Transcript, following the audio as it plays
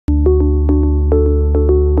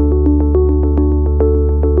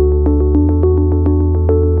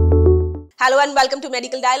Hello and welcome to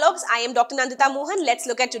Medical Dialogues. I am Dr. Nandita Mohan. Let's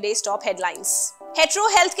look at today's top headlines. Hetero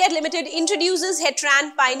Healthcare Ltd introduces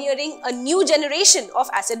Hetran, pioneering a new generation of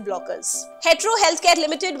acid blockers. Hetero Healthcare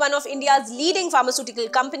Ltd, one of India's leading pharmaceutical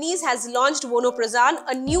companies, has launched Vonoprazan,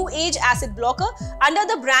 a new age acid blocker under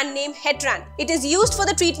the brand name Hetran. It is used for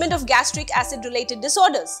the treatment of gastric acid-related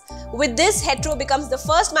disorders. With this, Hetero becomes the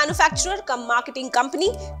first manufacturer-cum marketing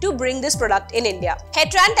company to bring this product in India.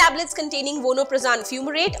 Hetran tablets containing Vonoprazan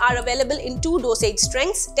fumarate are available in two dosage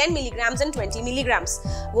strengths, 10 mg and 20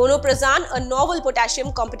 mg. Vonoprazan, a novel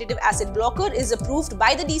potassium-competitive acid blocker, is approved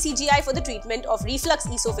by the DCGI for the treatment of reflux,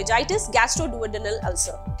 esophagitis, gastroduodenal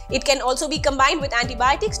ulcer. It can also be combined with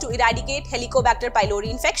antibiotics to eradicate Helicobacter pylori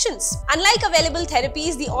infections. Unlike available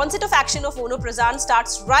therapies, the onset of action of Vonoprazan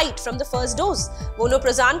starts right from the first dose.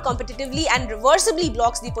 Vonoprazan competitively and reversibly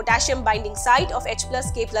blocks the potassium binding site of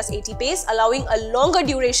H+K+ATPase, allowing a longer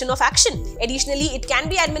duration of action. Additionally, it can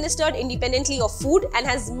be administered independently of food and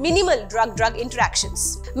has minimal drug-drug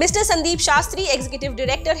interactions. Mr. Sandeep Shastri, Executive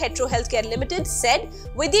Director, Hetero Healthcare Ltd, said,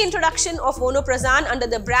 "With the introduction of Vonoprazan under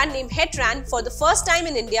the brand name Hetran for the first time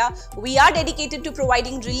in India, we are dedicated to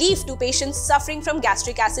providing relief to patients suffering from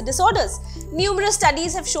gastric acid disorders. Numerous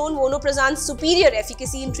studies have shown Vonoprazan's superior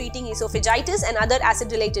efficacy in treating esophagitis and other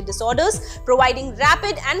acid-related disorders, providing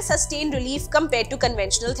rapid and sustained relief compared to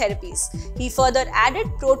conventional therapies." He further added,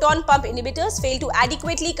 proton pump inhibitors fail to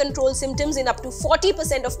adequately control symptoms in up to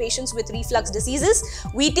 40% of patients with reflux diseases.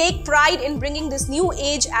 We take pride in bringing this new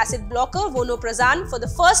age acid blocker, Vonoprazan, for the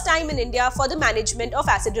first time in India for the management of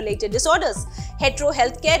acid-related disorders. Hetero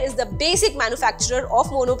Healthcare is the basic manufacturer of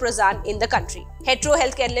Vonoprazan in the country. Hetero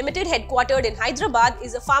Healthcare Ltd, headquartered in Hyderabad,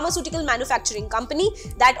 is a pharmaceutical manufacturing company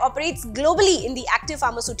that operates globally in the active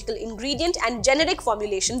pharmaceutical ingredient and generic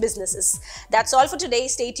formulation businesses. That's all for today.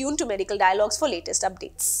 Stay tuned to Medical Dialogues for latest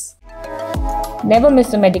updates. Never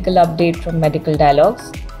miss a medical update from Medical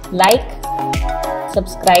Dialogues. Like,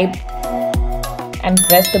 subscribe, and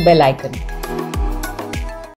press the bell icon.